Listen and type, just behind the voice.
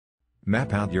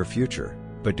Map out your future,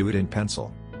 but do it in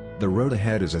pencil. The road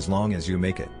ahead is as long as you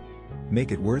make it.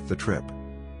 Make it worth the trip.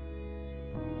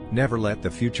 Never let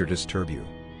the future disturb you.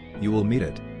 You will meet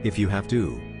it, if you have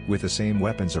to, with the same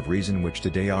weapons of reason which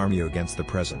today arm you against the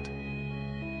present.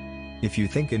 If you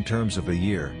think in terms of a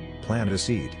year, plant a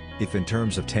seed. If in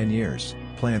terms of 10 years,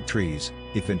 plant trees.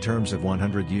 If in terms of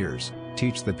 100 years,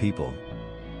 teach the people.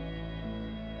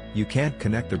 You can't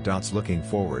connect the dots looking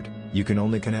forward, you can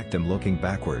only connect them looking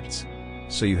backwards.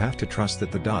 So you have to trust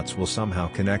that the dots will somehow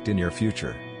connect in your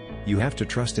future. You have to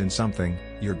trust in something,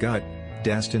 your gut,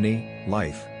 destiny,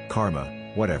 life,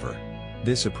 karma, whatever.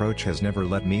 This approach has never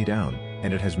let me down,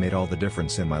 and it has made all the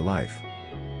difference in my life.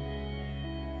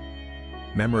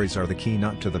 Memories are the key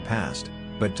not to the past,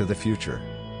 but to the future.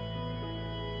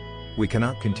 We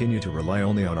cannot continue to rely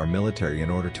only on our military in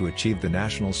order to achieve the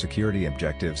national security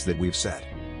objectives that we've set.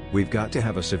 We've got to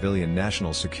have a civilian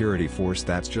national security force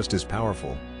that's just as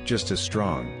powerful, just as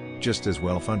strong, just as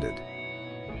well funded.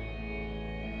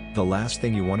 The last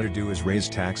thing you want to do is raise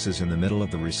taxes in the middle of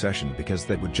the recession, because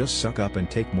that would just suck up and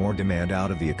take more demand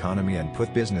out of the economy and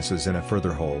put businesses in a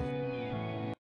further hole.